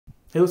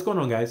Hey, what's going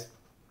on, guys?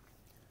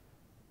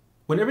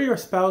 Whenever your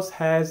spouse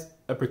has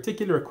a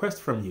particular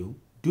request from you,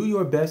 do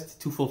your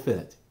best to fulfill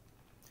it.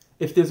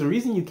 If there's a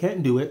reason you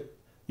can't do it,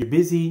 you're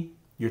busy,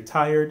 you're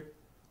tired,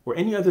 or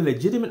any other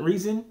legitimate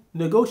reason,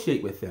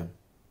 negotiate with them.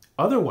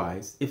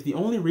 Otherwise, if the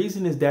only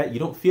reason is that you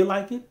don't feel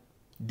like it,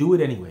 do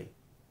it anyway.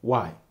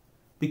 Why?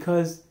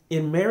 Because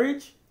in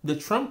marriage, the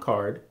trump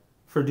card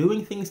for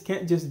doing things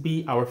can't just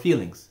be our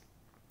feelings.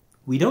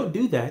 We don't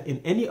do that in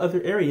any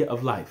other area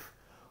of life.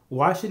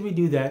 Why should we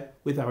do that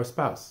with our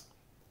spouse?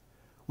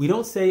 We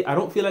don't say, I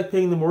don't feel like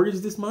paying the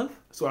mortgage this month,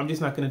 so I'm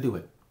just not going to do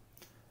it.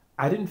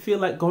 I didn't feel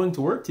like going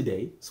to work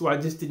today, so I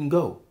just didn't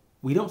go.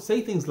 We don't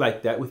say things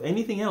like that with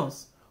anything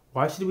else.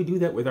 Why should we do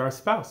that with our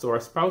spouse? So our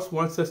spouse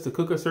wants us to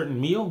cook a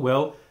certain meal.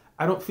 Well,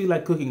 I don't feel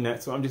like cooking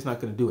that, so I'm just not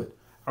going to do it.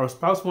 Our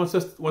spouse wants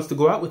to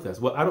go out with us.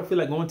 Well, I don't feel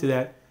like going to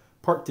that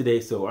park today,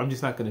 so I'm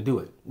just not going to do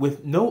it.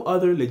 With no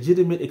other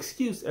legitimate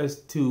excuse as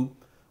to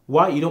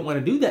why you don't want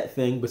to do that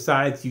thing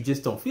besides you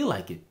just don't feel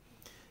like it.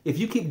 If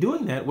you keep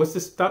doing that, what's to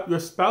stop your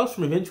spouse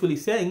from eventually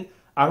saying,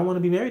 I don't want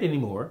to be married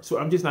anymore, so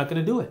I'm just not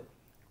going to do it,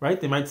 right?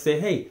 They might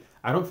say, hey,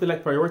 I don't feel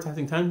like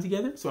prioritizing time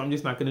together, so I'm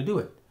just not going to do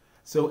it.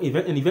 So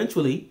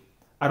eventually,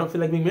 I don't feel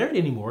like being married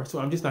anymore, so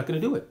I'm just not going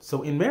to do it.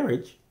 So in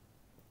marriage,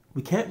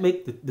 we can't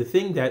make the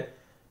thing that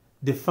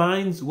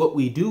defines what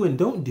we do and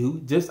don't do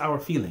just our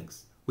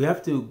feelings. We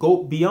have to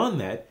go beyond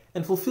that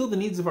and fulfill the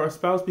needs of our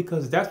spouse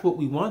because that's what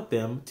we want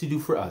them to do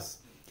for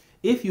us.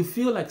 If you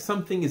feel like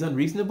something is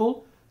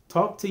unreasonable,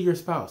 talk to your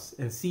spouse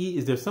and see,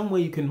 is there some way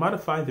you can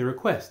modify the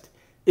request?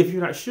 If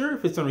you're not sure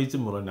if it's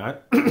unreasonable or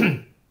not,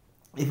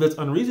 if it's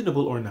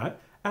unreasonable or not,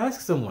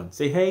 ask someone.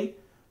 Say, hey,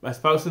 my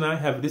spouse and I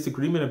have a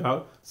disagreement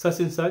about such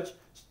and such.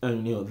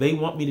 And, they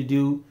want me to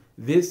do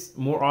this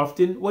more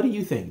often. What do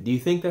you think? Do you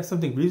think that's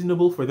something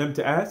reasonable for them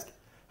to ask?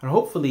 And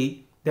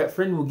hopefully that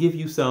friend will give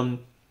you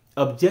some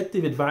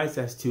objective advice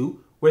as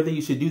to whether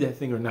you should do that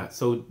thing or not.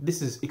 So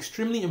this is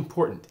extremely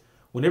important.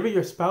 Whenever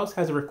your spouse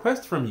has a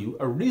request from you,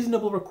 a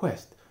reasonable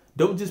request,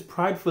 don't just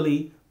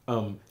pridefully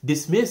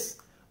dismiss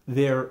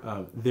their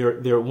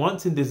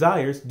wants and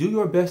desires. Do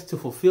your best to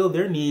fulfill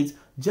their needs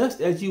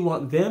just as you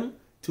want them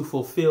to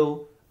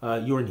fulfill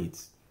your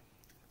needs.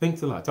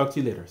 Thanks a lot. Talk to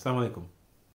you later. Assalamu alaikum.